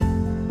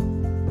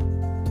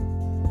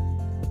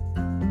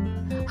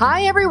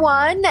Hi,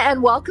 everyone,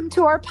 and welcome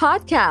to our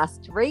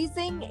podcast,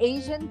 Raising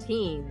Asian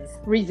Teens.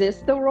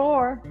 Resist the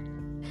roar.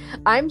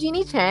 I'm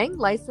Jeannie Chang,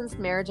 licensed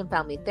marriage and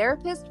family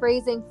therapist,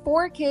 raising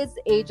 4 kids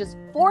ages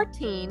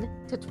 14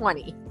 to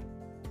 20.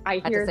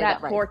 I hear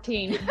that, right.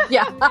 14.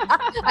 Yeah,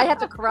 I had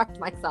to correct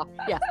myself.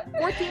 Yes,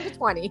 14 to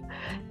 20.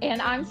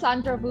 And I'm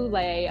Sandra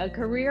Boulay, a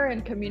career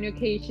and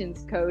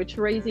communications coach,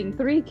 raising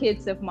 3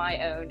 kids of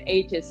my own,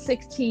 ages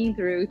 16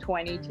 through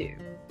 22.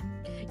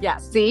 Yeah,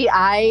 see,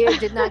 I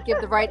did not give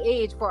the right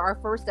age for our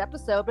first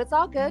episode, but it's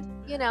all good.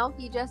 You know,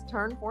 he just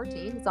turned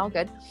 14. It's all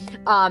good.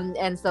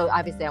 And so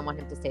obviously I want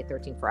him to stay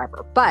 13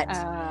 forever. But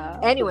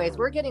anyways,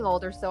 we're getting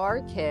older, so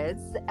are kids.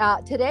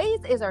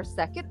 Today's is our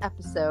second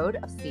episode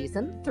of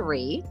season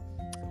 3,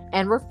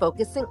 and we're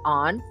focusing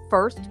on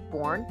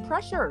firstborn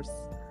pressures.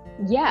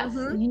 Yes.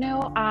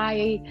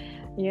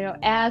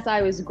 As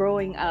I was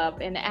growing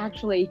up and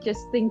actually just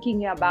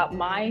thinking about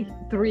my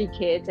 3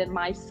 kids and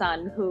my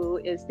son, who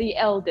is the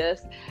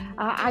eldest,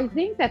 I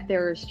think that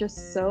there's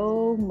just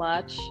so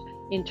much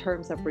in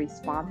terms of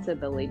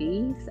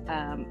responsibilities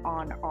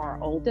on our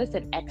oldest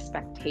and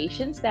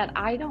expectations that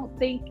I don't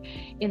think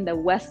in the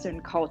Western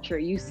culture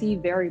you see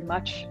very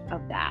much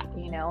of that,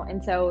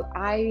 and so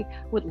I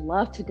would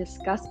love to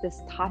discuss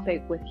this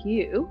topic with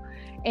you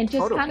and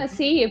just kind of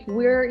see if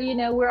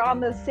we're on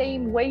the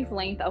same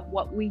wavelength of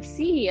what we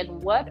see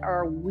and what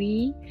are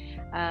we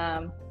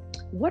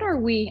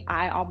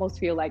I almost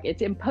feel like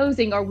it's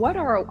imposing, or what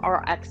are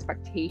our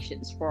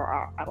expectations for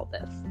our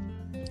eldest.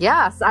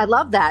 Yes, I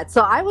love that.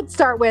 So I would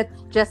start with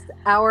just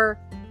our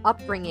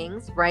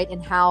upbringings, right?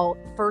 And how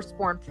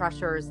firstborn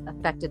pressures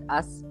affected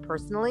us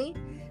personally.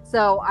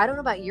 So I don't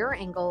know about your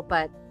angle,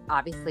 but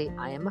obviously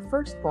I am a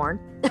firstborn.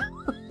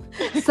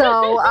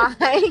 So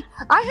I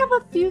have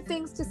a few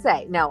things to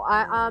say. No,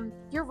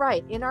 you're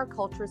right. In our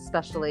culture,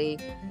 especially,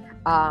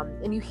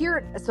 and you hear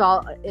it.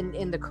 So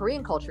in the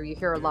Korean culture, you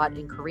hear a lot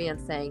in Korean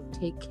saying,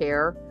 take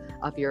care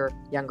of your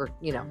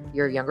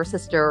younger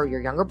sister or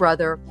your younger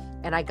brother.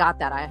 And I got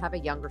that. I have a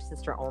younger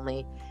sister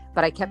only,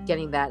 but I kept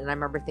getting that. And I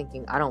remember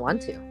thinking, I don't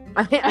want to.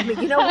 I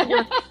mean,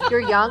 when you're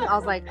young, I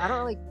was like, I don't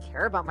really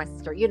care about my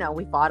sister.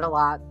 We fought a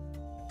lot,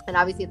 and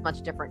obviously it's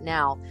much different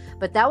now,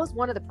 but that was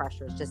one of the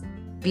pressures, just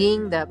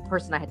being the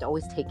person I had to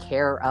always take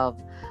care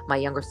of my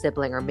younger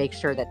sibling or make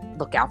sure that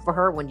look out for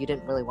her when you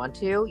didn't really want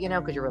to,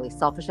 because you're really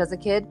selfish as a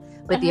kid.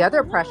 But the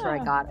other pressure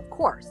I got, of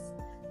course,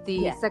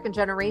 the second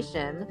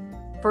generation,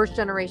 first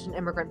generation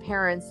immigrant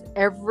parents,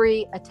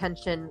 every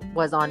attention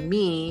was on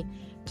me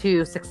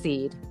to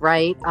succeed,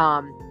 right?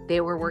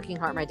 They were working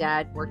hard. My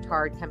dad worked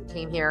hard,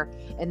 came here.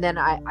 And then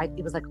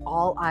it was like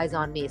all eyes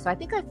on me. So I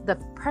think the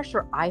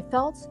pressure I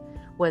felt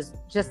was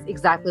just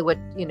exactly what,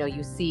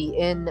 you see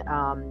in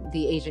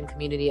the Asian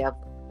community of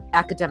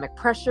academic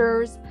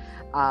pressures,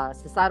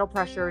 societal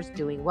pressures,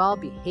 doing well,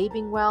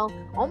 behaving well,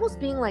 almost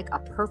being like a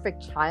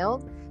perfect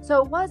child.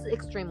 So it was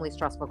extremely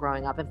stressful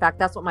growing up. In fact,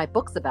 that's what my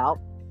book's about.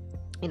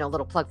 A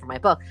little plug for my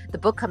book. The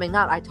book coming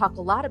out, I talk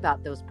a lot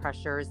about those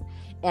pressures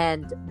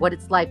and what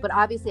it's like, but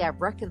obviously I've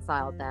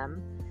reconciled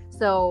them.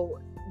 So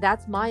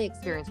that's my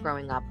experience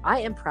growing up. I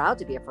am proud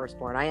to be a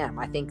firstborn. I am.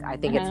 I think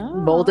it's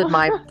molded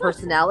my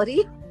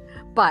personality,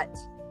 but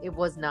it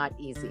was not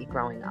easy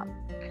growing up.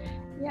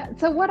 Yeah.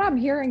 So what I'm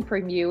hearing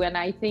from you, and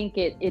I think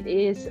it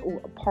is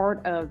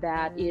part of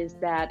that, is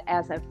that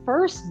as a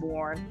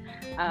firstborn,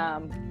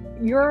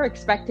 you're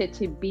expected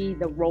to be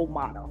the role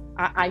model.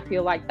 I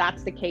feel like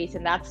that's the case,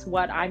 and that's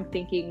what I'm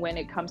thinking when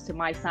it comes to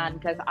my son,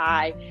 because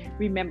I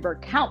remember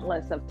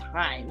countless of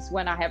times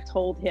when I have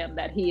told him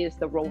that he is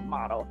the role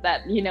model,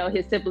 that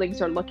his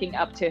siblings are looking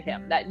up to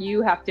him, that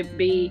you have to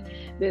be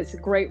this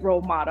great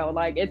role model.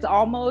 Like, it's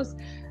almost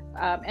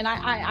and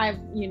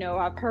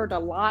I've heard a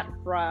lot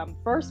from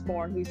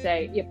firstborn who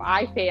say, if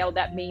I fail,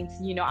 that means,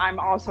 I'm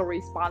also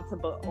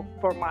responsible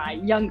for my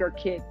younger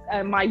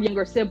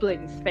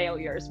siblings'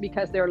 failures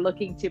because they're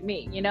looking to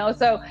me,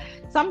 So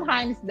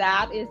sometimes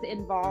that is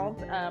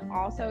involved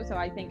also. So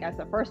I think as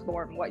a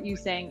firstborn, what you're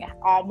saying,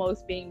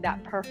 almost being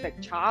that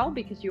perfect child,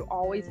 because you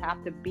always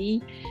have to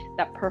be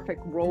that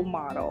perfect role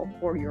model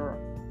for your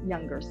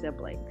younger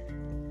siblings.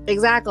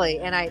 Exactly.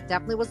 And I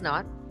definitely was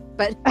not.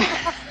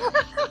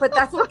 But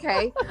that's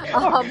okay.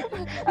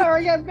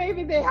 Or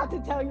maybe they have to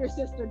tell your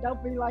sister,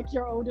 don't be like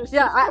your older sister.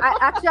 Yeah,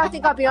 I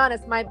think I'll be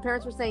honest. My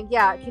parents were saying,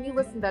 can you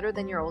listen better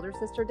than your older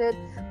sister did?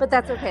 But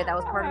that's okay. That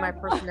was part of my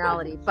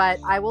personality. But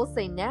I will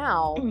say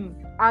now,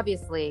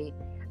 obviously,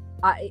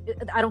 I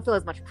don't feel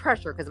as much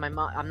pressure because I'm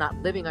not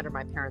living under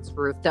my parents'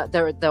 roof.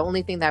 The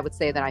only thing that I would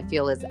say that I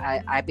feel is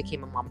I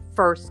became a mom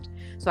first.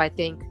 So I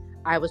think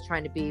I was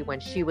trying to be, when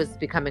she was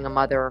becoming a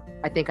mother,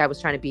 I think I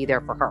was trying to be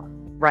there for her.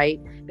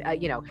 Right.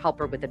 Help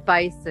her with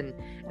advice and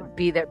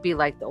be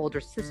like the older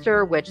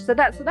sister, so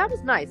that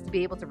was nice to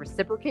be able to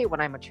reciprocate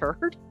when I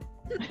matured.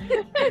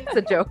 It's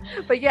a joke,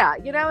 but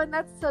and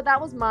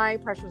that was my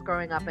pressures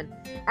growing up. And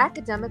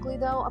academically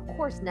though, of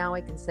course, now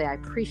I can say I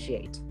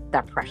appreciate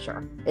that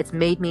pressure. It's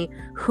made me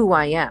who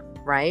I am.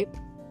 Right.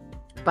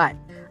 But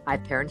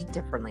I've parented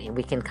differently, and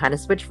we can kind of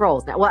switch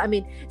roles now. Well, I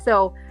mean,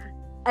 so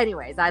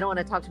anyways, I don't want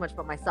to talk too much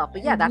about myself,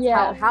 but yeah, that's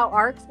Yes. how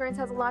our experience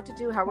has a lot to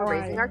do how we're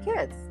raising Right. our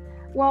kids.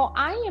 Well,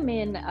 I am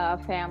in a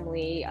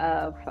family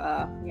of,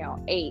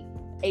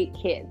 eight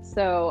kids.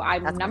 So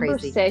I'm That's number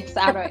crazy. 6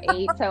 out of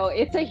 8. So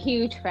it's a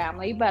huge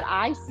family. But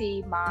I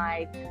see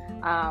my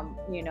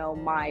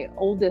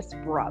oldest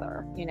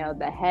brother,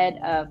 the head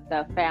of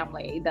the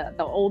family,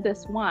 the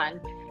oldest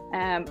one.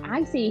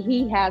 I see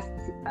he has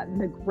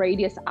the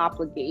greatest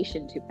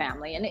obligation to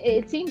family, and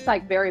it seems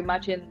like very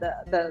much in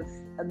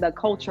the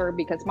culture,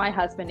 because my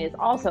husband is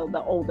also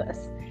the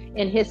oldest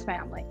in his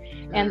family,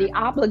 and the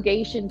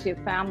obligation to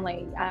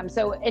family.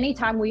 So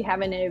anytime we have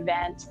an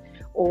event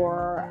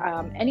or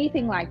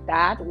anything like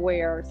that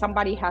where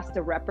somebody has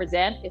to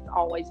represent, it's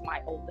always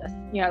my oldest.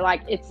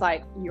 It's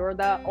like, you're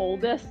the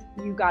oldest,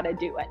 you got to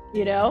do it.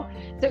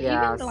 So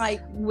Yes. even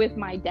like with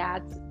my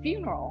dad's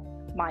funeral,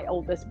 my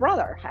oldest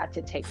brother had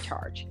to take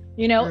charge.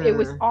 It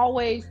was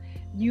always,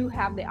 you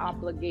have the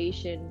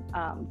obligation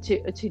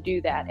to do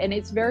that. And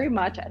it's very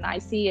much, and I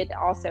see it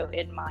also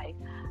in my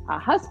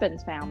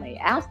husband's family.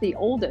 As the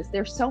oldest,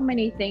 there's so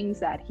many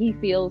things that he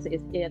feels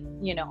is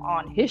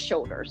on his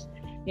shoulders.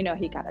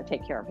 He got to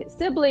take care of his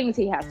siblings.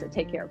 He has to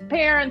take care of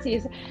parents.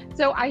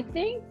 So I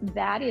think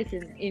that is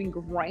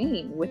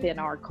ingrained within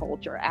our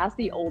culture. As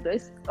the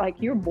oldest,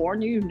 like, you're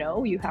born,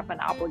 you have an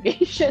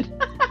obligation.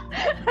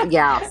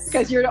 Yes.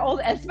 Because you're the old,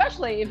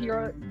 especially if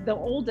you're the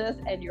oldest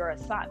and you're a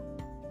son,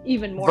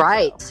 even more.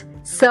 Right.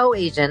 So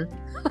Asian.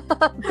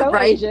 So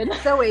right? Asian.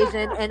 So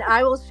Asian. And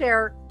I will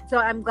share. So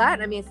I'm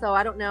glad. So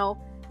I don't know.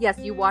 Yes,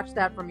 you watched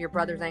that from your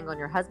brother's angle and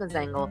your husband's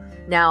angle.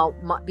 Now,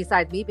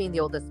 besides me being the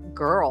oldest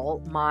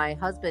girl, my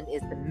husband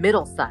is the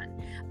middle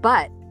son.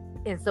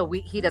 And so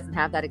he doesn't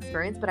have that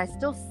experience, but I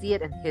still see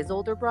it in his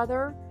older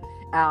brother.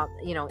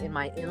 In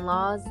my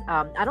in-laws.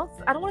 I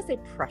don't want to say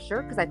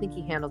pressure, because I think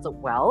he handles it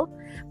well,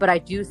 but I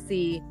do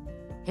see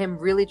him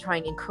really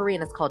trying. In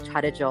Korean, it's called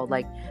charejo,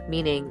 like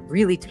meaning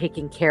really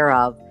taking care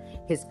of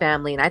his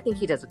family. And I think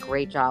he does a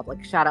great job.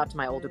 Like, shout out to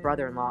my older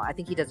brother-in-law. I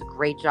think he does a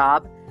great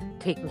job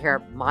taking care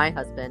of my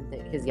husband,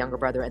 his younger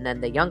brother, and then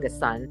the youngest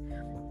son.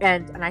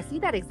 And I see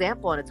that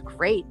example, and it's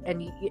great.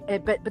 And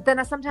but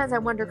then sometimes I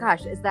wonder,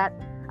 gosh,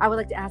 I would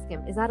like to ask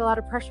him, is that a lot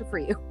of pressure for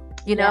you?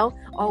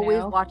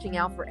 Always watching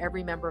out for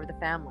every member of the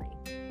family.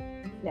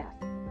 Yes.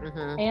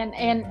 Mm-hmm.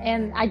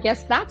 And I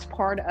guess that's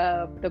part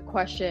of the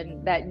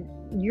question that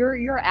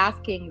you're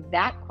asking,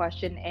 that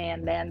question,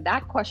 and then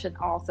that question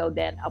also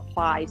then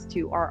applies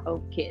to our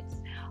own kids.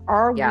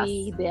 Are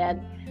we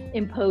then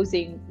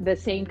imposing the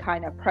same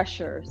kind of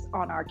pressures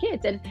on our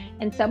kids?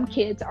 And some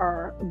kids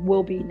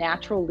will be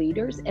natural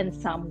leaders, and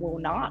some will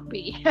not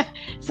be.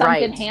 Some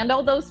can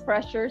handle those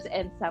pressures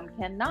and some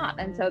cannot.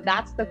 And so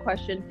that's the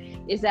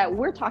question, is that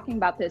we're talking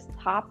about this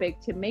topic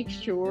to make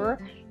sure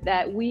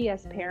that we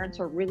as parents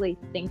are really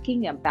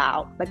thinking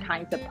about the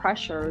kinds of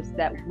pressures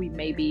that we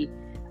may be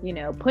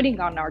putting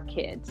on our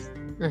kids.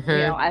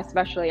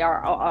 Especially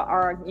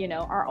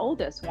our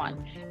oldest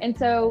one. And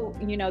so,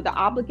 the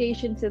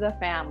obligation to the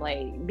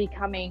family,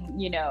 becoming,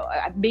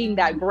 being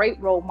that great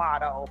role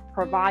model,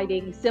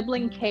 providing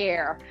sibling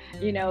care,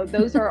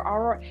 those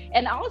are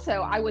and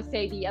also I would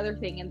say the other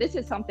thing, and this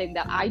is something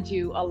that I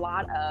do a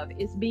lot of,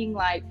 is being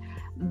like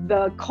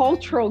the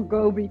cultural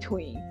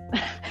go-between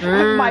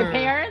of my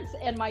parents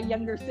and my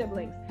younger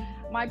siblings.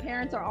 My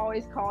parents are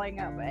always calling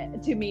up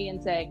to me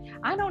and saying,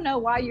 I don't know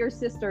why your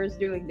sister is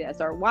doing this,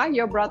 or why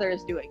your brother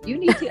is doing. You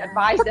need to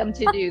advise them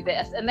to do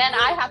this. And then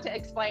I have to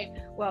explain,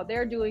 well,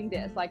 they're doing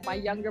this. Like, my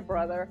younger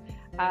brother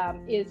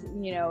he's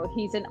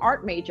an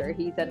art major.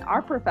 He's an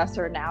art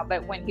professor now.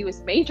 But when he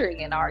was majoring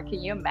in art, can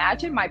you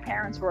imagine? My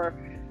parents were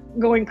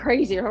going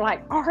crazy. They're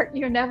like, art,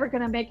 you're never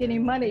going to make any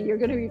money. You're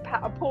going to be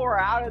poor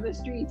out of the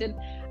streets. And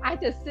I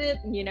just sit,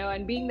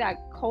 and being that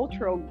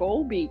cultural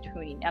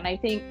go-between. And I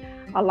think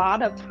a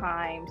lot of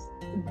times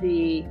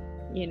the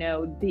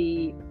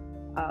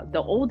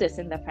oldest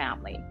in the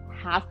family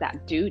has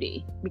that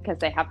duty, because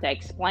they have to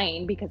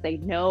explain, because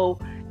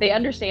they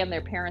understand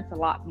their parents a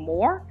lot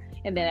more.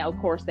 And then of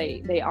course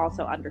they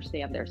also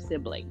understand their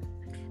siblings.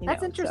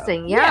 That's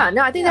interesting. So,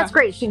 no, I think that's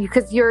great,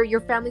 because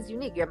your family's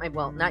unique.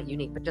 Well, not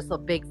unique, but just a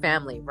big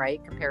family,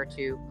 right? Compared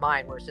to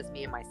mine, where it's just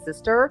me and my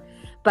sister.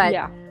 But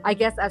I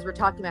guess as we're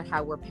talking about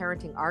how we're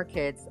parenting our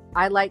kids,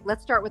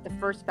 let's start with the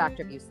first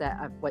factor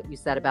of what you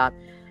said about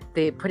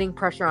the putting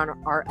pressure on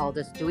our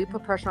eldest. Do we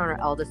put pressure on our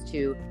eldest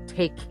to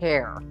take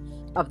care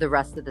of the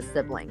rest of the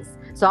siblings?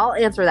 So I'll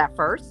answer that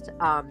first,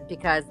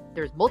 because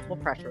there's multiple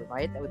pressures,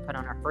 right, that we put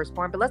on our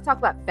firstborn. But let's talk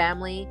about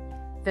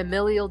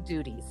familial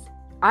duties.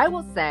 I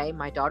will say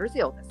my daughter's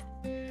the oldest.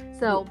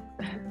 So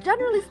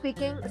generally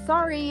speaking,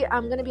 sorry,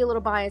 I'm going to be a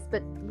little biased,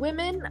 but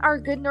women are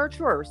good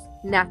nurturers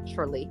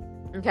naturally.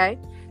 Okay.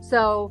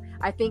 So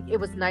I think it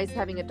was nice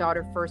having a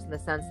daughter first, in the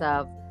sense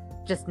of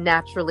just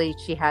naturally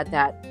she had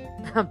that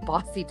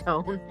bossy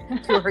tone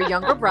to her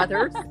younger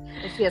brothers.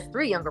 And she has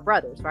 3 younger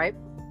brothers, right?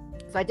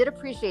 So I did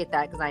appreciate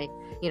that, because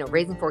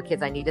raising 4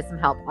 kids, I needed some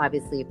help,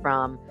 obviously,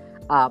 from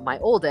my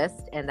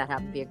oldest, and that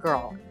happened to be a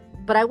girl.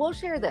 But I will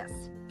share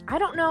this. I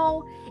don't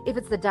know if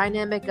it's the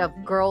dynamic of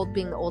girl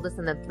being the oldest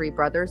and then 3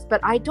 brothers, but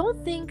I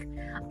don't think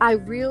I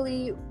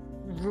really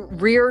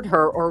reared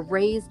her or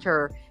raised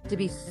her to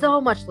be so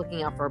much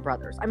looking out for her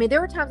brothers. I mean,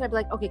 there were times I'd be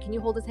like, okay, can you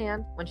hold his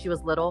hand when she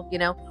was little,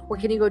 or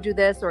can you go do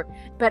this?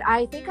 But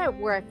I think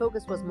where I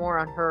focused was more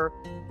on her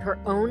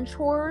own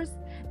chores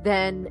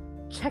than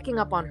checking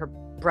up on her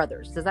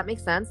brothers. Does that make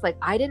sense? Like,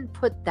 I didn't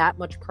put that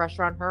much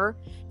pressure on her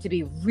to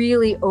be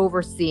really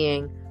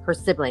overseeing her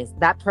siblings.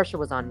 That pressure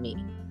was on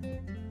me.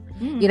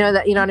 You know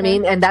what I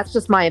mean? And that's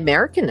just my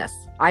Americanness.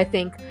 I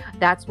think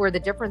that's where the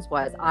difference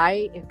was.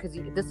 Because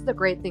this is the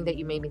great thing that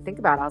you made me think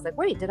about. I was like,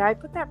 wait, did I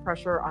put that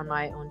pressure on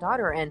my own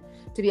daughter? And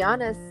to be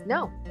honest,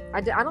 no,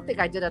 I don't think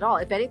I did at all.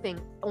 If anything,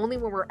 only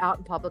when we're out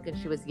in public and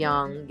she was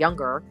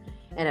younger,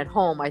 and at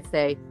home, I'd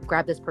say,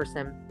 grab this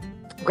person,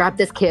 grab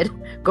this kid,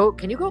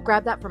 can you go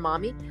grab that for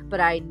mommy?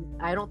 But I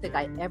don't think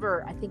I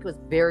think it was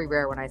very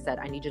rare when I said,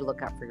 I need you to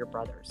look out for your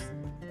brothers.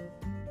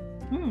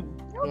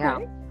 Okay. Yeah.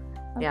 Okay.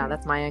 Yeah,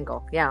 that's my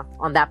angle. Yeah,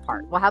 on that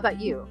part. Well, how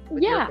about you?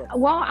 Yeah,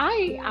 well,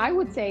 I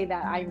would say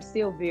that I'm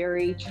still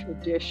very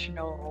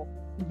traditional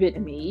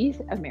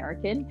Vietnamese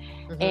American,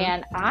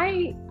 and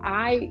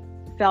I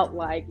felt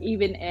like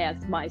even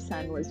as my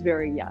son was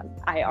very young,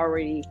 I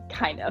already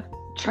kind of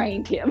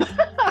trained him.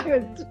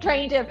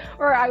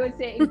 Or I would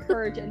say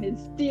encourage and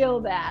instill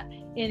that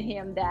in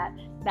him,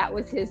 that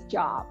was his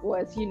job,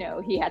 was,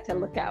 he had to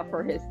look out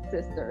for his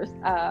sisters.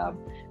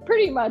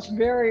 Pretty much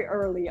very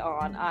early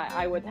on,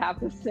 I would have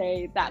to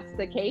say that's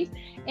the case.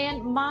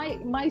 And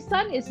my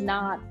son is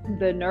not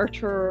the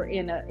nurturer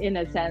in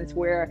a sense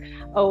where,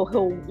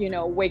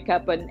 he'll, wake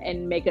up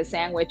and make a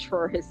sandwich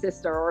for his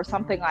sister or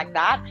something like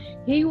that.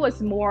 He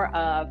was more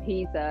of,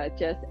 he's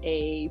just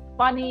a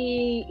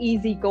funny,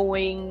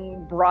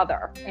 easygoing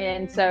brother.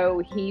 And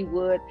so he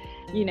would,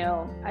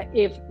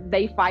 if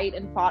they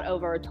fought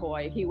over a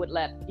toy, he would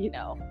let,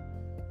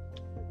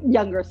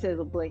 younger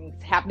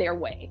siblings have their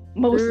way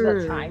most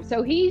of the time.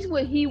 So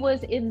he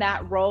was in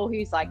that role.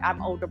 He's like,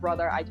 I'm older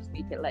brother, I just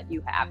need to let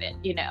you have it,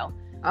 give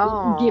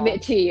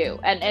it to you.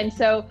 And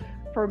so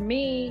for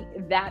me,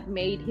 that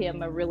made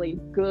him a really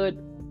good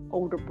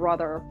older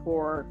brother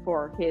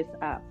for his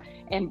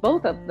and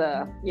both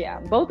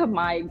of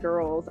my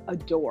girls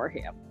adore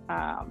him.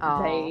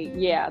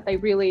 They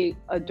really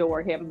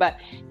adore him, but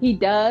he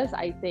does,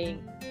 I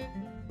think,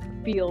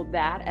 feel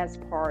that as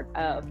part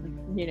of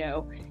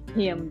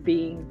him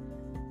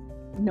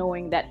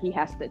knowing that he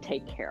has to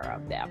take care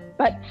of them.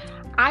 But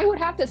I would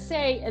have to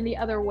say, in the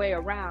other way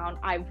around,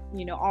 I've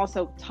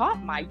also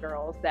taught my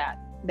girls that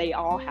they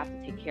all have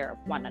to take care of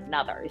one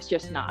another. It's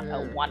just not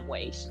a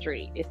one-way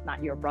street. It's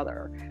not your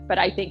brother. But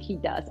I think he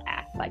does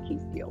act like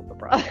he's the older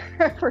brother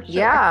for sure.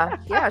 Yeah,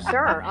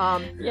 sure.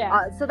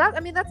 So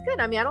that's good.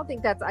 I mean, I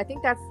think that's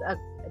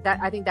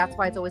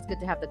why it's always good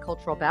to have the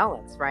cultural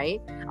balance,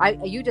 right?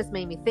 You just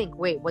made me think,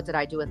 wait, what did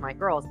I do with my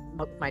girls,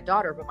 my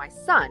daughter, but my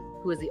son,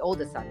 who is the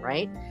oldest son,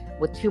 right?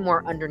 With 2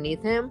 more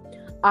underneath him.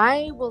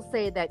 I will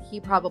say that he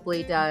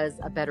probably does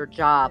a better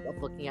job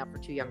of looking out for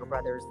 2 younger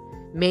brothers,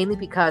 mainly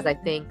because I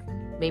think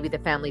maybe the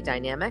family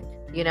dynamic,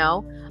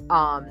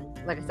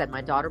 like I said,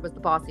 my daughter was the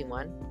bossy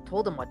one,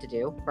 told him what to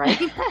do, right?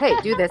 Hey,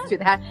 do this, do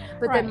that.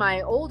 But then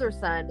my older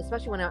son,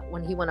 especially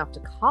when he went off to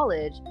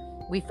college,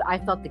 I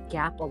felt the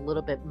gap a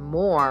little bit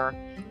more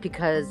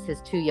because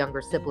his 2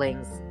 younger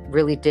siblings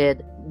really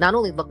did not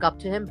only look up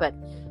to him, but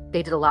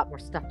they did a lot more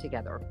stuff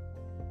together,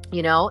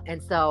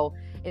 And so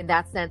in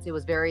that sense, it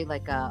was very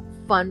like a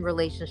fun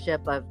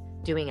relationship of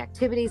doing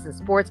activities and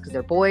sports because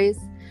they're boys.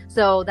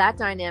 So that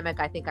dynamic,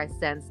 I think I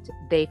sensed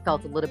they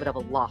felt a little bit of a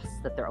loss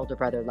that their older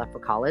brother left for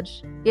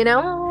college, And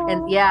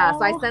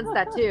so I sensed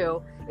that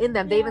too in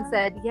them. They even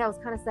said, it was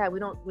kind of sad. We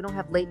don't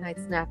have late night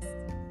snacks.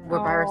 We're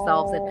by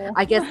ourselves. And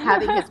I guess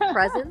having his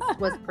presence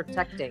was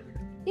protecting,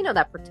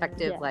 that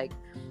protective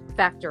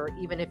factor,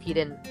 even if he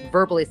didn't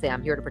verbally say,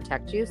 I'm here to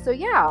protect you. So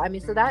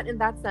so that in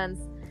that sense,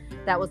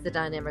 that was the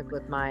dynamic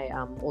with my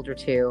older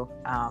 2.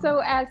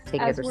 So as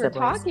we're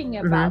talking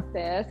about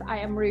this, I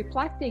am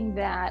reflecting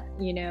that,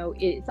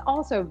 it's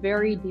also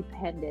very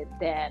dependent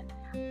then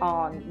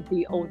on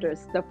the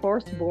oldest, the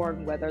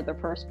firstborn, whether the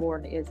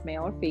firstborn is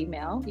male or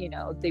female,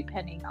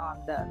 depending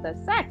on the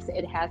sex,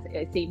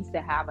 it seems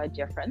to have a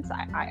difference.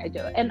 I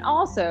do. And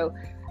also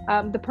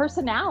the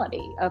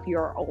personality of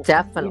your oldest.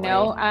 Definitely.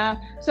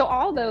 So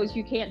all those,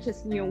 you can't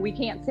just, we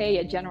can't say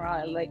a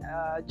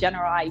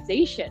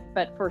generalization,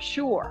 but for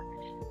sure.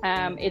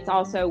 It's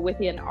also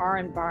within our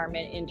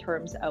environment in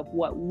terms of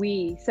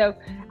so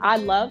I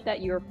love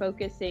that you're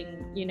focusing,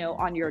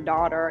 on your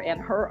daughter and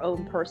her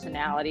own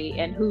personality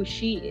and who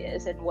she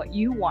is and what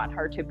you want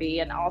her to be,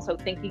 and also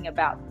thinking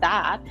about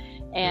that.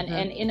 And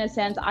in a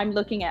sense, I'm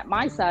looking at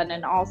my son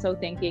and also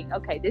thinking,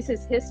 okay, this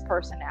is his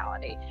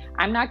personality.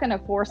 I'm not going to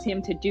force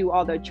him to do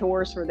all the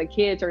chores for the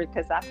kids,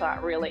 because that's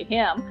not really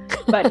him,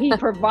 but he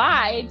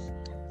provides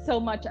so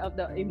much of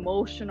the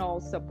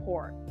emotional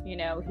support.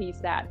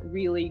 He's that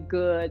really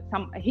good.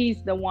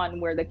 He's the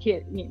one where the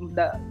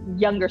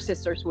younger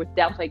sisters would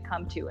definitely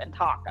come to and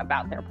talk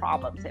about their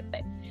problems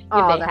if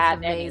Oh, they that's had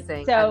amazing.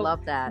 any. I So,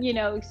 love that.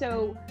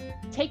 so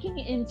taking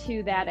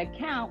into that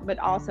account, but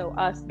also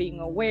us being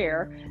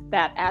aware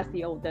that as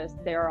the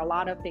oldest, there are a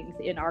lot of things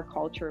in our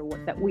culture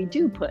that we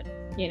do put,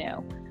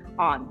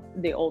 on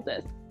the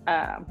oldest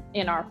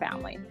in our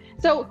family.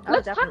 So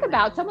let's talk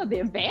about some of the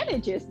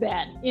advantages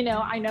then.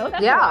 I know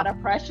that's a lot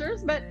of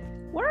pressures, but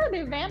what are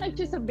the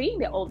advantages of being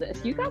the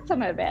oldest? You got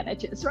some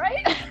advantages,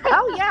 right?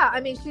 Oh, yeah. I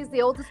mean, she's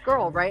the oldest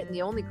girl, right? And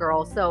the only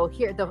girl. So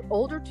here, the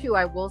older two,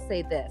 I will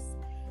say this.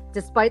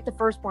 Despite the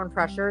firstborn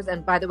pressures,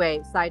 and by the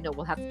way, side note,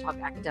 we'll have to talk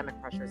academic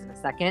pressures in a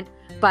second,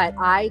 but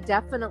I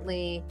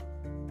definitely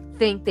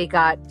think they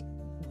got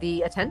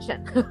the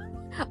attention.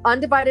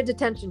 Undivided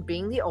attention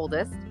being the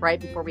oldest, right?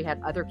 Before we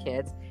had other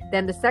kids.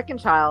 Then the second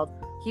child,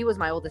 he was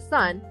my oldest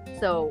son.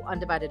 So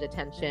undivided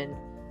attention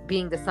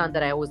being the son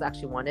that I always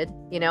actually wanted,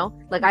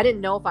 like I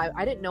didn't know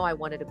I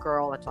wanted a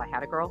girl until I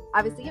had a girl.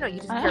 Obviously, you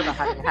just care about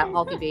having a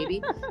healthy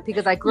baby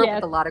because I grew up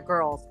with a lot of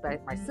girls,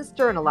 but my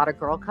sister and a lot of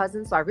girl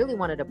cousins. So I really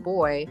wanted a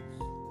boy,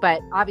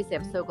 but obviously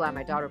I'm so glad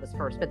my daughter was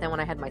first. But then when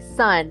I had my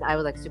son, I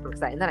was like super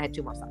excited. And then I had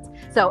two more sons.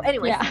 So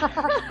anyways,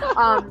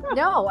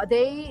 no,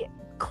 they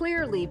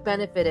clearly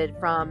benefited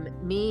from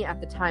me at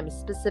the time,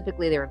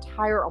 specifically their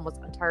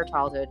almost entire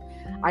childhood.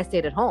 I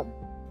stayed at home.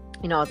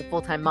 As a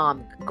full-time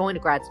mom, going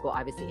to grad school,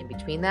 obviously in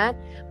between that.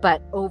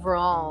 But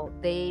overall,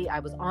 I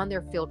was on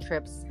their field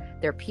trips.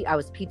 I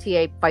was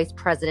PTA vice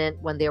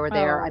president when they were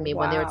there. When they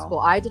were at school,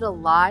 I did a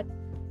lot,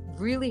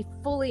 really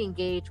fully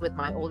engaged with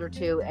my older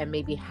two, and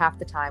maybe half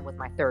the time with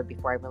my third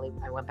before I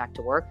went back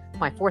to work.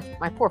 My poor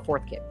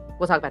fourth kid.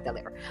 We'll talk about that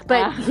later.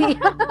 But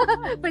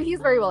but he's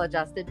very well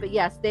adjusted. But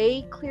yes,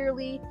 they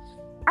clearly,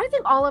 I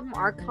think all of them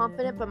are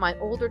confident. But my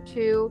older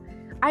two,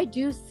 I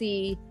do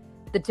see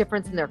the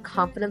difference in their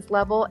confidence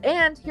level.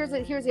 And here's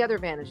the other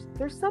advantage.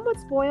 They're somewhat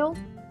spoiled.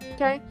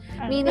 Okay.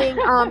 Meaning,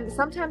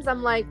 sometimes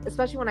I'm like,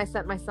 especially when I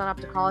sent my son off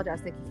to college, I was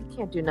thinking, he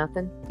can't do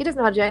nothing. He doesn't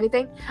know how to do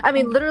anything. I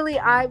mean, literally,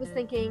 I was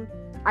thinking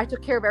I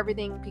took care of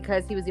everything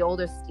because he was the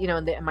oldest,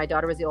 and my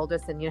daughter was the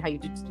oldest, and how you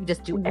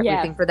just do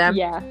everything for them.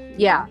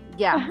 Yeah.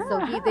 So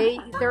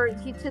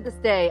he to this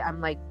day,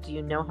 I'm like, do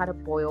you know how to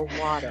boil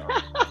water?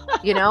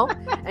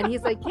 And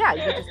he's like, yeah,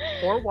 you just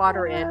pour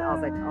water in. I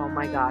was like, oh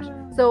my gosh.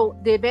 So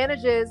the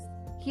advantage is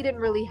he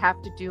didn't really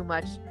have to do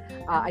much.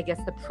 I guess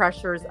the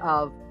pressures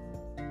of,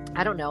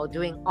 I don't know,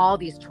 doing all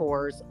these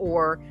chores,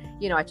 or,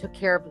 I took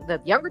care of the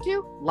younger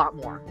two a lot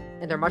more,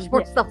 and they're much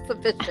more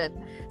self-sufficient.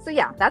 So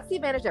yeah, that's the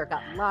advantage there.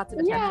 Got lots of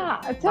attention.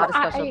 Yeah, so a lot of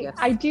special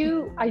gifts.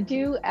 I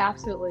do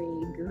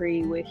absolutely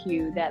agree with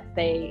you that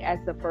they, as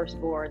the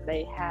firstborn,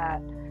 they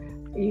had,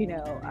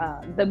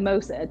 the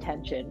most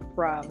attention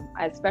from,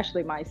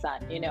 especially my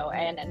son,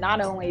 and not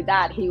only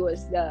that, he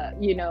was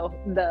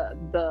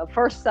the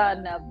first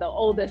son of the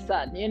oldest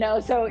son,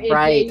 so it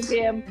gave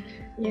him,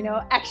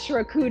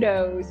 extra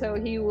kudos. So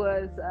he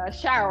was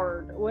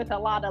showered with a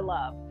lot of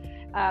love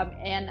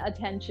and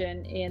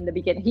attention in the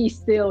beginning. He's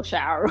still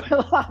showered with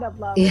a lot of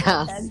love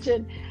and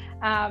attention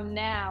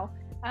now.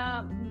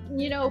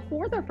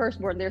 For the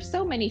firstborn, there's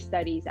so many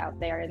studies out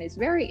there, and it's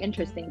very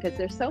interesting because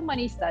there's so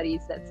many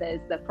studies that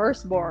says the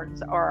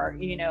firstborns are,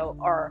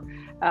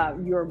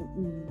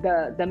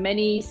 the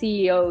many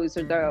CEOs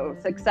or the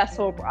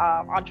successful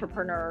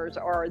entrepreneurs,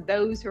 or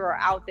those who are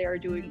out there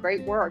doing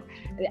great work.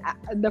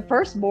 The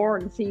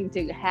firstborn seem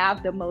to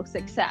have the most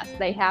success.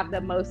 They have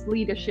the most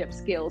leadership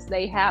skills.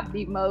 They have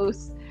the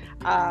most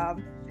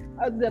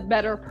the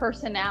better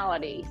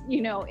personalities.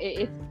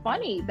 It's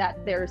funny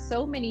that there's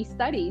so many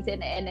studies,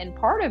 and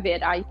part of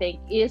it, I think,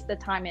 is the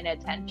time and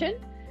attention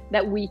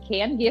that we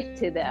can give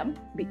to them,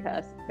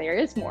 because there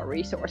is more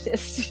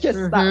resources, just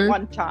that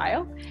one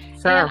child.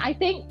 Sure. And I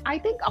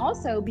think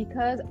also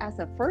because as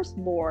a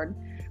firstborn,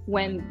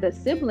 when the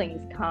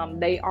siblings come,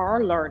 they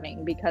are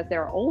learning because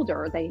they're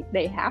older.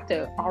 They have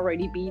to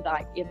already be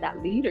like in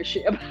that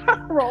leadership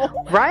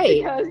role,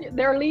 right? Because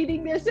they're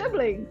leading their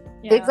siblings.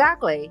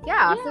 Exactly.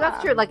 Yeah. So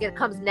that's true. Like, it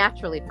comes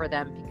naturally for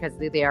them because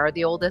they are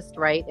the oldest,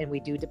 right? And we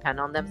do depend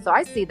on them. So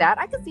I see that.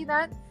 I can see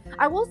that.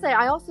 I will say,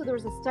 there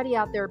was a study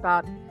out there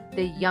about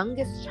the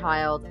youngest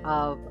child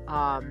of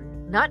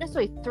not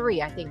necessarily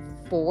 3, I think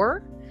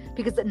 4,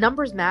 because the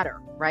numbers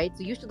matter, right?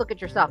 So you should look at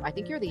yourself. I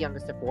think you're the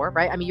youngest of 4,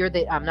 right? I mean, you're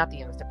not the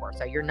youngest of 4.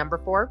 So you're number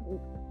 4.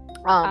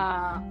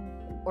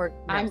 Or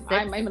no,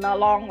 I'm in a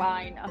long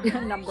line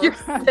number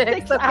 6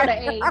 okay. out of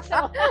 8.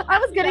 So I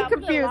was getting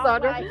confused,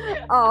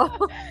 Audra.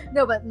 Oh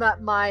no, but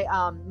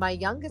my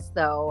youngest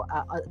though,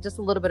 just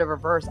a little bit of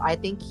reverse. I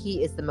think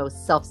he is the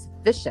most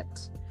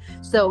self-sufficient.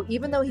 So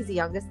even though he's the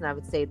youngest, and I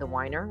would say the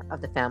whiner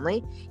of the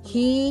family,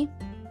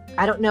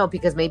 I don't know,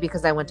 because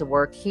I went to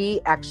work,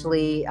 he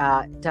actually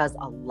does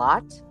a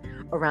lot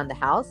around the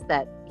house,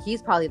 that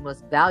he's probably the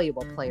most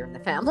valuable player in the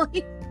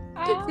family.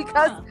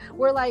 Because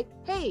we're like,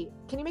 hey,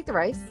 can you make the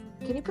rice?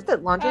 Can you put the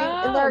laundry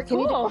in there?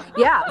 Can cool.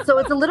 you so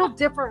it's a little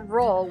different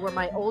role, where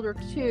my older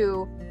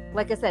two,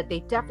 like I said, they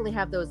definitely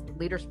have those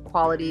leadership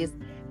qualities.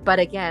 But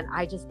again,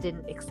 I just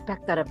didn't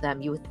expect that of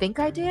them. You would think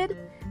I did.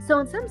 So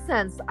in some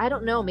sense, I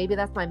don't know, maybe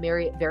that's my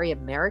very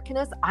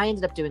Americanist. I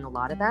ended up doing a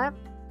lot of that.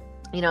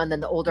 and then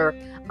the older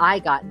I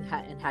got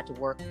and had to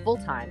work full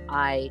time,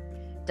 I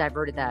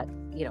diverted that,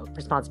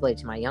 responsibility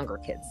to my younger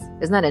kids.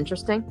 Isn't that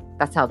interesting?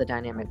 That's how the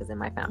dynamic is in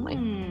my family.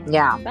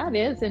 Yeah. That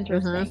is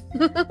interesting.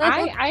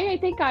 I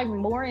think I'm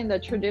more in the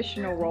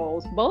traditional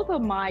roles. Both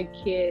of my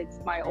kids,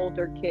 my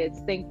older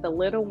kids, think the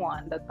little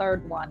one, the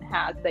third one,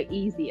 has the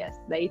easiest.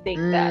 They think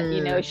that,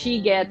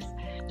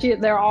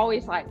 they're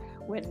always like,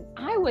 when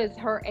I was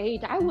her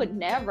age,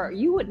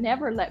 you would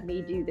never let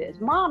me do this.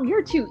 Mom,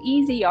 you're too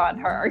easy on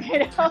her,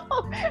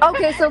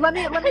 Okay, so let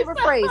me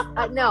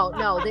rephrase. No,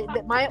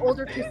 my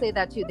older two say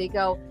that too. They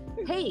go,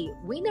 hey,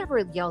 we never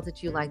yelled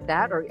at you like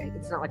that. Or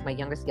it's not like my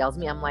youngest yells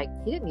at me. I'm like,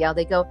 he didn't yell.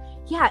 They go,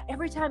 yeah,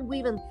 every time we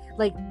even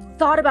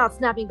thought about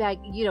snapping back,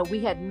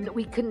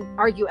 we couldn't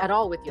argue at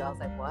all with you. I was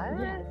like,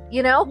 what?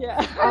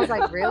 Yeah. I was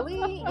like,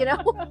 really?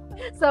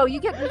 So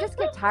you just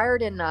get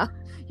tired, and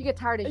you get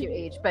tired as you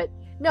age. But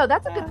no,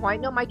 that's a good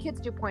point. No, my kids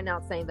do point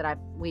out, saying that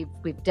we've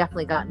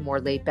definitely gotten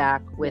more laid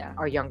back with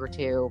our younger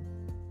two,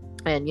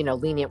 and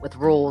lenient with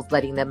rules,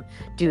 letting them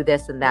do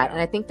this and that. And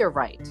I think they're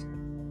right.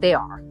 They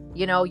are.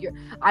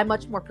 I'm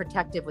much more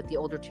protective with the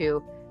older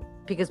two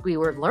because we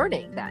were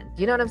learning then.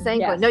 You know what I'm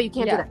saying? Yes. But no, you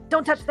can't do that.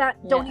 Don't touch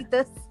that. Don't eat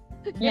this.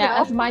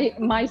 As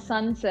my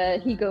son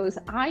said, he goes,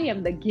 I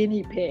am the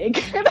guinea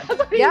pig. That's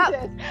what he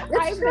says.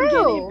 I'm true.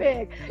 The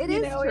guinea pig. It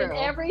is true. And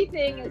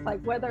everything is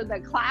like, whether the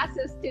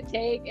classes to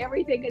take,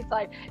 everything is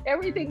like,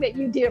 everything that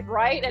you did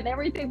right and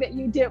everything that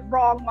you did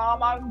wrong,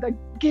 Mom, I'm the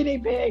guinea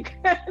pig.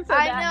 So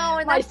I know,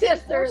 and my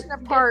sisters get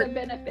the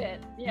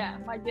benefit.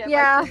 My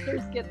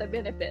sisters get the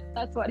benefit.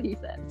 That's what he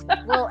says.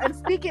 Well, and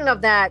speaking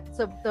of that,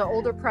 so the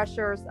older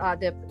pressures,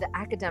 the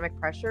academic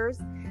pressures.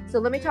 So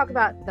let me talk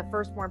about the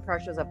firstborn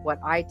pressures of what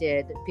I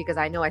did, because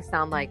I know I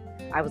sound like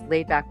I was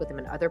laid back with them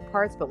in other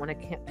parts, but when it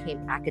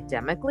came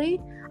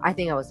academically, I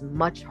think I was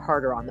much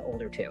harder on the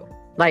older two.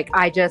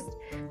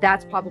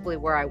 That's probably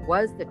where I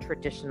was the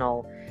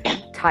traditional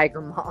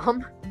tiger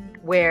mom,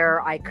 where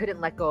I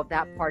couldn't let go of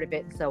that part of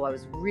it. And so I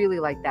was really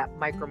like that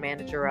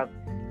micromanager of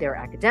their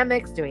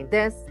academics, doing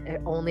this,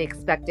 only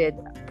expected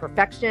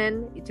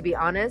perfection, to be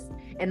honest.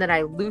 And then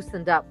I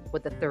loosened up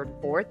with the third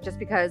and fourth, just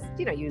because,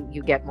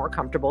 you get more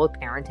comfortable with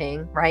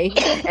parenting, right?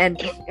 and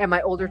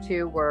my older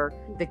two were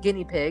the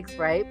guinea pigs,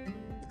 right?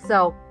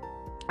 So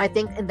I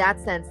think in that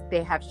sense,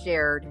 they have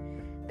shared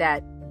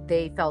that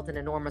they felt an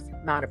enormous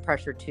amount of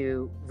pressure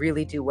to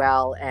really do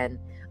well, and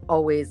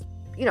always,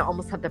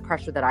 almost have the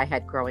pressure that I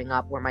had growing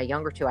up, where my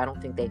younger two, I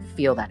don't think they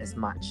feel that as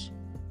much.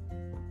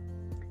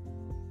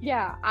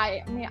 Yeah,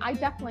 I mean, I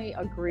definitely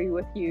agree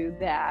with you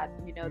that,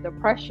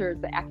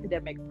 the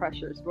academic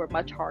pressures were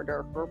much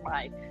harder for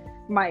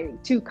my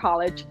two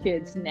college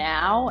kids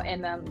now.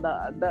 And then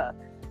the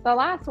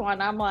last one,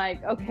 I'm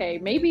like, okay,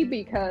 maybe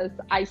because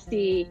I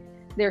see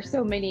there's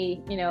so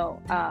many,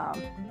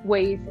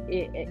 ways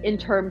in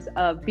terms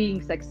of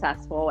being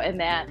successful, and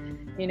that,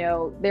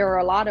 there are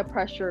a lot of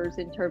pressures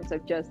in terms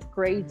of just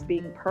grades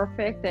being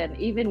perfect. And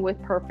even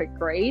with perfect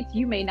grades,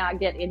 you may not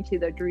get into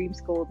the dream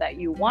school that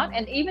you want.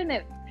 And even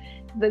if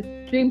the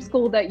dream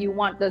school that you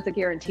want doesn't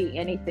guarantee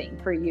anything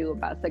for you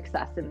about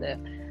success in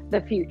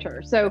the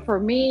future. So for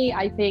me,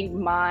 I think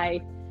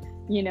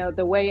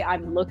the way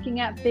I'm looking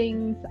at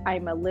things,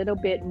 I'm a little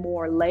bit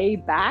more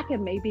laid back,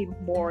 and maybe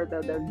more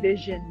the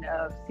vision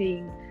of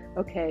seeing,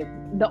 okay,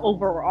 the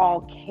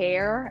overall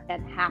care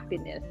and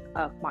happiness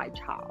of my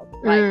child.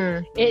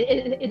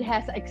 It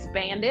has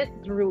expanded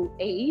through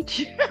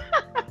age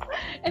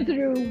and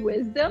through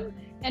wisdom.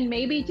 And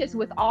maybe just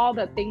with all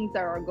the things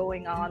that are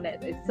going on,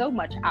 that is so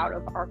much out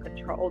of our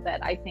control,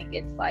 that I think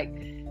it's like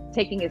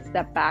taking a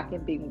step back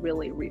and being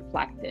really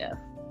reflective,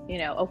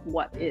 of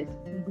what is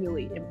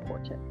really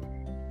important.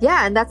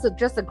 Yeah, and that's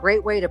just a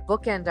great way to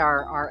bookend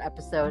our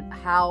episode.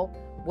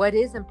 What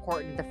is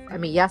important?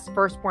 Yes,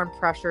 firstborn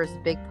pressure is a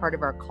big part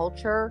of our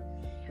culture,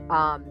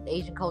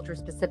 Asian culture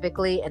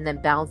specifically, and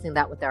then balancing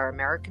that with our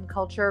American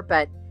culture.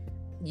 But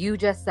you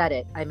just said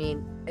it.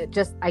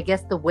 I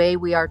guess the way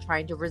we are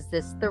trying to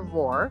resist the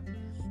roar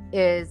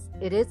is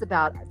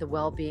about the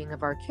well-being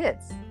of our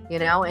kids,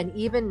 and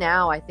even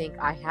now, I think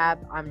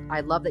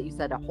I love that you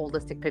said a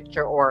holistic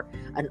picture or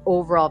an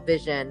overall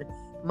vision.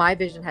 My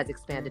vision has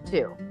expanded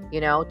too,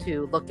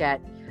 to look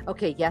at,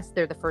 okay, yes,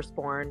 they're the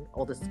firstborn,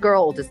 oldest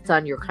girl, oldest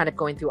son. You're kind of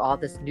going through all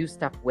this new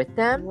stuff with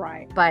them.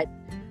 Right. But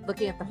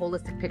looking at the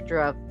holistic picture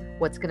of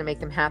what's going to make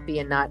them happy,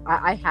 and not,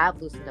 I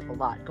have loosened up a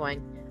lot,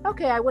 going,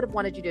 okay, I would have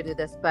wanted you to do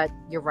this, but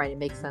you're right. It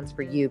makes sense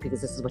for you because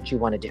this is what you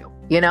want to do,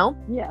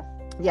 Yes.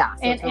 Yeah.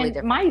 So it's really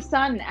different. My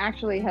son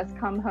actually has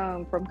come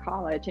home from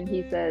college, and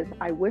he says,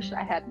 I wish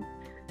I had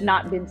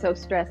not been so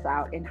stressed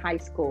out in high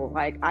school.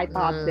 Like, I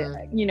thought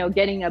that,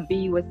 getting a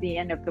B was the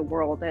end of the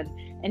world. And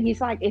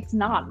he's like, it's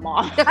not,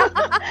 Mom.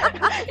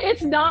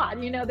 It's not,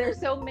 there's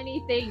so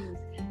many things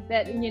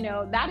that, you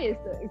know, that is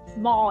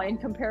small in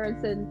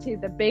comparison to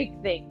the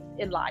big things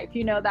in life,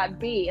 you know, that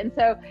be. And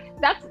so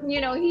that's, you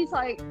know, he's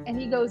like, and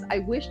he goes, I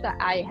wish that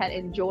I had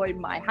enjoyed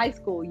my high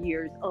school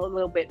years a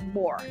little bit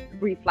more,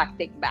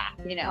 reflecting back,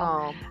 you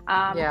know.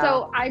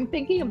 So I'm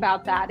thinking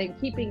about that and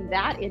keeping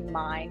that in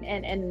mind,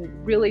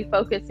 and really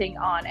focusing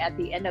on, at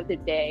the end of the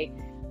day,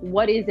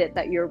 what is it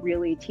that you're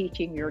really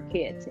teaching your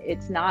kids?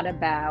 It's not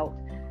about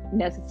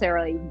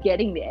necessarily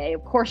getting the A.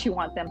 Of course you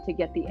want them to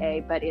get the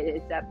A, but it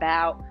is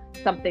about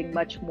something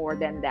much more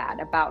than that,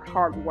 about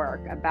hard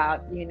work,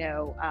 about, you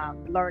know,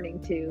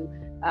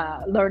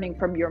 learning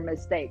from your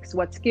mistakes.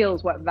 What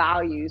skills, what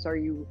values are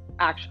you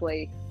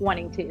actually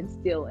wanting to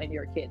instill in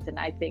your kids? And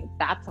I think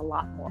that's a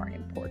lot more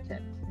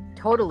important.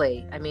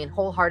 Totally. I mean,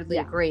 wholeheartedly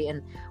agree.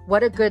 And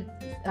what a good,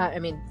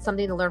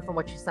 something to learn from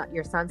what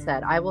your son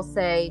said. I will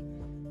say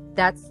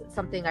that's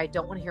something I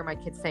don't want to hear my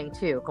kids saying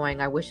too, going,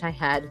 I wish I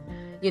had,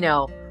 you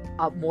know,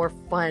 a more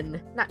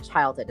fun, not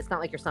childhood. It's not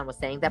like your son was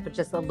saying that, but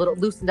just a little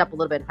loosened up a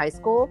little bit in high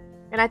school.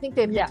 And I think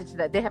they've hinted to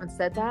that. They haven't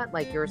said that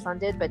like your son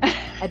did, but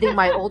I think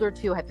my older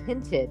two have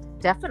hinted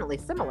definitely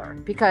similar,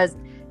 because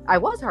I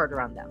was harder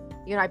on them.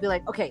 You know, I'd be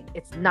like, okay,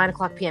 it's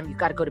 9:00 p.m. You've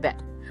got to go to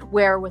bed.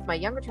 Where with my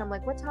younger two, I'm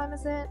like, what time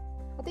is it?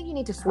 I think you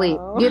need to sleep.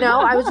 You know,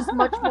 I was just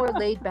much more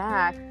laid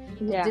back.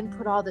 Didn't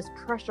put all this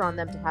pressure on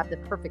them to have the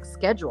perfect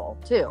schedule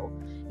too,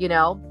 you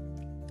know?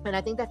 And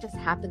I think that just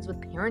happens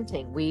with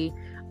parenting. We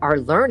are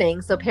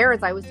learning. So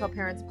parents, I always tell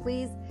parents,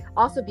 please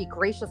also be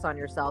gracious on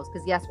yourselves,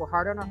 because yes, we're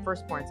hard on our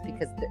firstborns,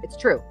 because it's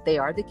true. They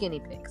are the guinea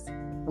pigs.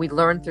 We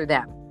learn through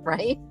them,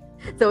 right?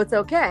 So it's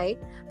okay.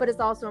 But it's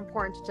also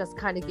important to just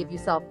kind of give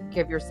yourself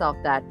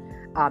that,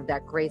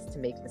 that grace to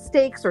make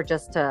mistakes, or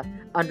just to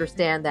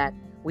understand that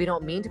we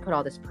don't mean to put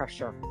all this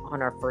pressure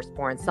on our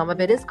firstborn. Some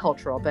of it is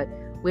cultural, but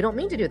we don't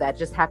mean to do that. It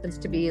just happens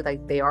to be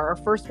like they are our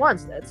first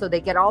ones. So they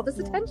get all this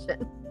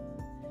attention.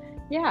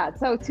 Yeah.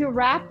 So to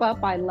wrap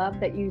up, I love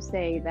that you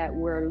say that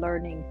we're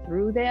learning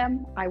through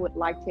them. I would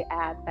like to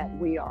add that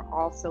we are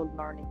also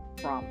learning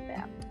from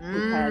them,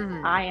 because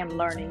I am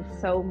learning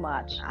so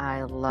much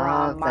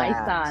from my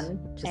son,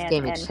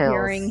 and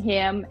hearing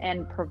him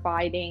and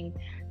providing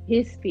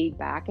his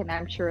feedback. And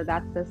I'm sure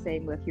that's the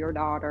same with your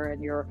daughter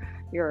and your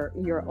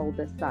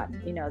oldest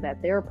son, you know,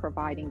 that they're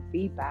providing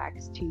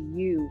feedbacks to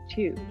you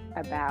too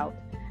about,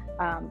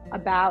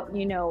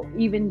 you know,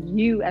 even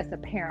you as a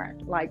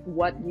parent, like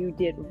what you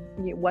did,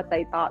 what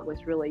they thought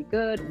was really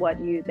good,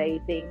 they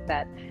think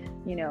that,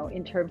 you know,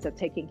 in terms of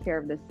taking care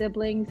of the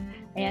siblings.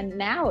 And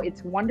now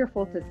it's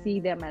wonderful to see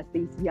them as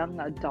these young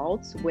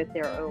adults with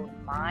their own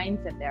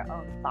minds and their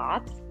own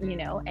thoughts, you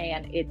know,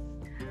 and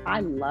I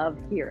love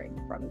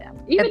hearing from them,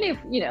 even if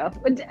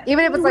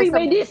it's like we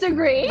may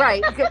disagree,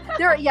 right?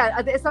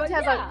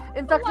 Sometimes,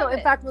 in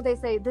fact, when they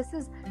say this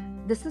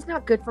is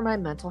not good for my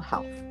mental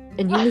health,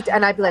 and you need to,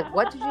 and I'd be like,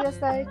 what did you just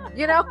say?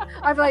 You know,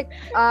 I'd be like,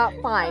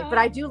 fine. But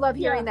I do love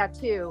hearing that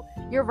too.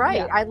 You're right.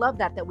 Yeah. I love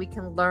that we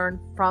can learn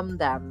from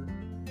them.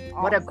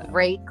 Awesome. What a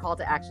great call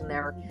to action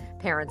there,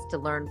 parents, to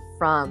learn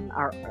from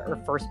our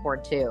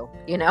firstborn too,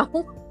 you know?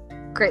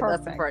 Great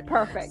lesson for it.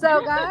 Perfect.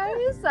 So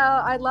guys,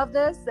 I love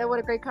this. What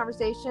a great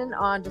conversation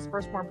on just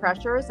firstborn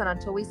pressures. And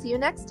until we see you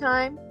next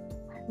time,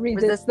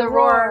 resist the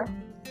roar.